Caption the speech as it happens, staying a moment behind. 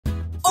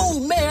Oh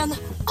man,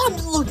 I'm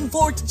looking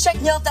forward to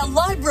checking out that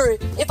library.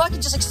 If I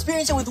could just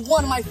experience it with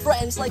one of my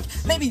friends, like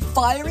maybe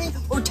Firey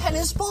or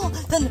Tennis Ball,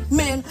 then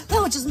man,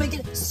 that would just make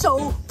it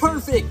so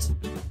perfect.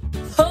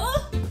 Huh?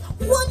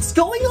 What's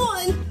going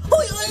on?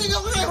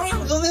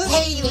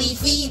 Hey,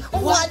 Leafy,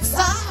 what's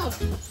up?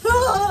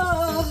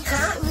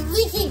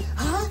 Leafy,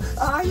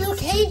 are you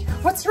okay?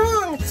 What's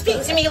wrong?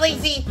 Speak to me,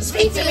 Leafy.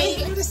 Speak to me.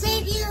 I'm here to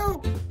save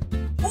you.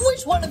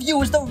 Which one of you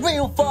is the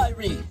real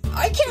Firey?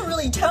 I can't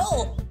really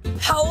tell.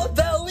 How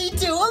about we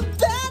do a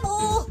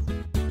battle?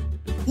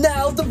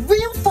 Now, the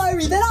real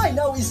Firey that I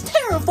know is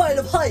terrified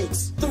of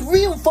heights. The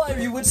real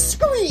Firey would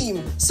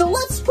scream. So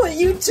let's put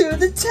you to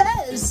the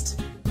test.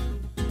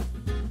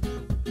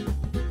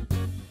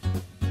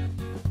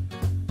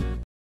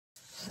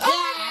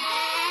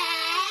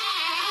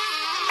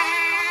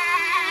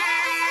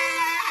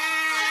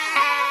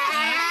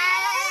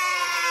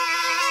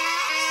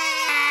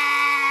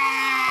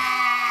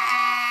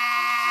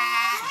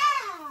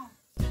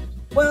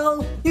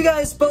 Well, you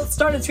guys both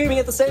started screaming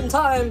at the same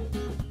time.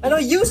 I know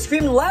you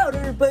screamed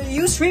louder, but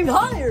you screamed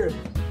higher.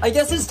 I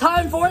guess it's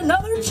time for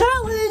another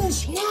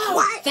challenge. No,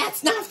 what?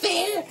 That's not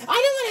fair. I don't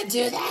want to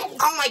do that.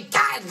 Oh my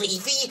god,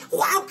 Leafy.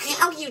 Wow,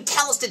 how can you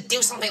tell us to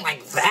do something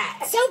like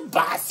that? So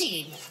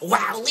bossy.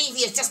 Wow,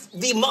 Leafy is just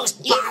the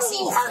most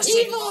bossy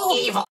person.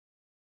 Evil.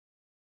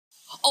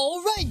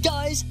 Alright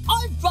guys,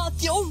 I've brought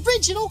the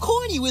original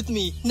Coiny with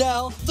me.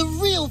 Now, the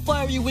real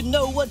Firey would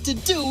know what to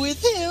do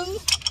with him.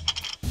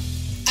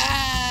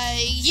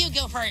 You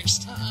go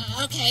first.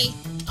 Okay.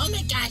 Oh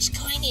my gosh,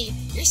 Coiny,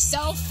 you're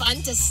so fun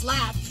to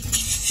slap.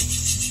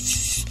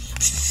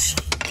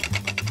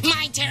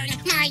 My turn.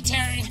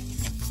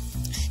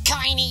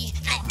 Coiny.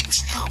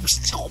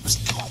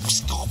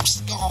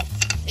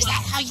 Is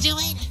that how you do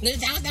it? No,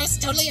 that was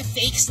totally a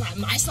fake slap.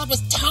 My slap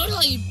was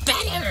totally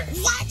better.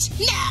 What?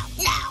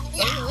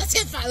 No. Let's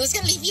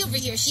get Leafy over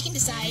here. She can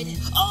decide.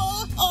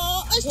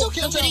 I still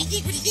can't tell. What do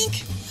you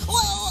think?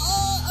 Well,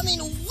 I mean,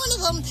 one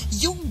of them,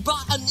 you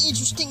brought an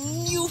interesting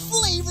new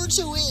flavor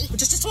to it.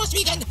 Just watch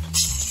me then.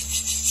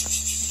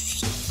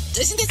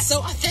 Isn't it so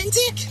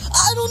authentic?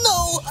 I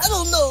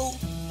don't know.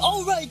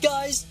 Alright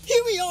guys,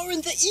 here we are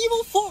in the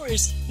evil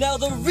forest. Now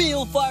the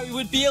real Firey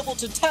would be able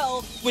to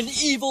tell when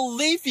evil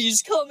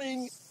Leafy's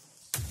coming.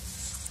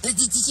 Did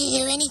you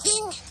hear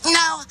anything?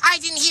 No, I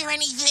didn't hear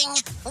anything.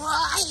 Well,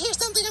 I hear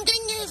something. I'm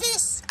getting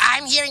nervous.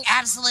 I'm hearing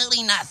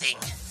absolutely nothing.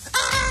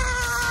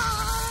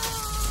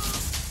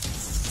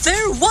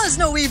 There was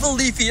no evil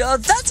Leafy.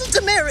 That's a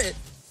demerit.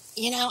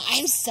 You know,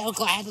 I'm so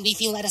glad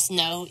Leafy let us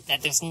know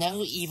that there's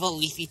no evil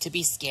Leafy to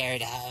be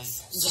scared of.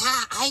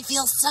 Yeah, I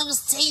feel so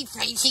safe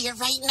right here,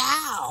 right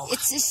now.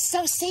 It's just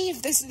so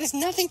safe. There's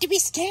nothing to be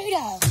scared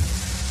of.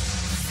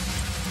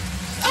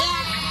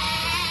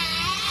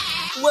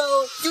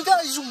 Well, you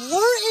guys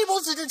were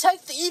able to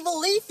detect the evil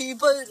Leafy,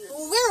 but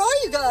where are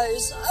you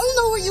guys? I don't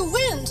know where you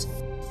went.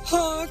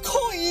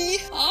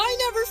 Coiny, I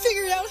never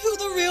figured out who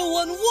the real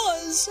one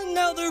was, and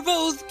now they're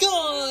both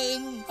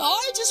gone.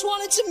 I just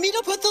wanted to meet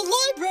up at the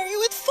library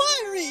with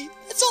Firey.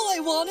 That's all I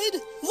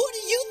wanted. What do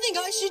you think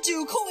I should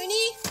do,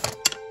 Coiny?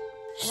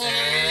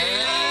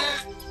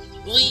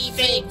 We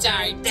faked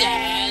our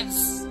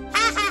deaths.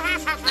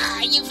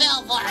 You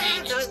fell for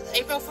it.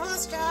 April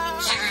Fool's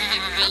joke.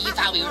 You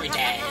thought we were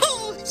dead.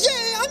 Oh,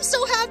 yay, I'm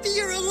so happy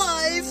you're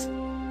alive.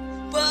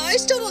 But I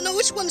still don't know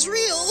which one's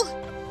real.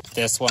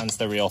 This one's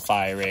the real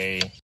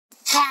Firey.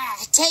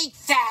 Ha! Take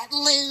that,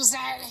 loser!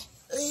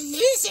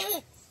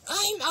 Loser?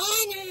 I'm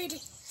honored.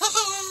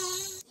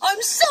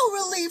 I'm so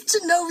relieved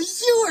to know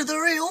you're the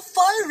real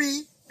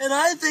Firey. And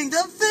I think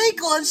the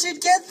fake one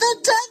should get the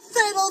death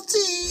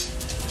penalty.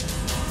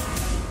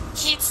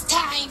 It's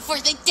time for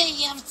the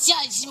Day of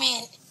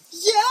Judgment.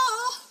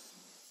 Yeah.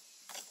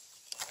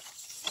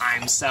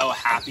 I'm so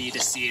happy to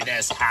see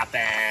this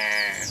happen.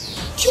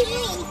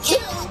 Kill.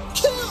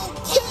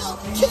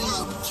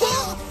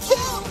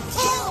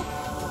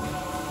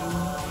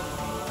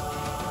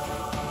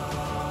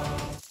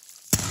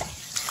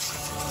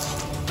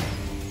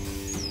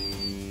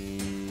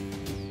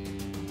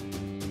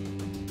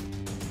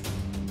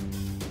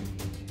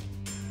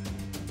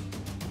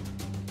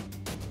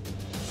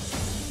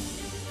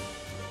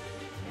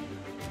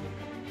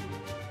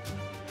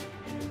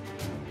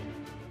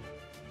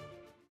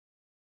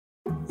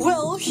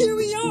 Well, here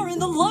we are in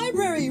the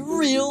library,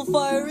 real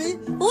Firey.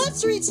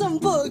 Let's read some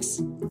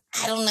books.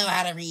 I don't know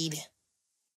how to read.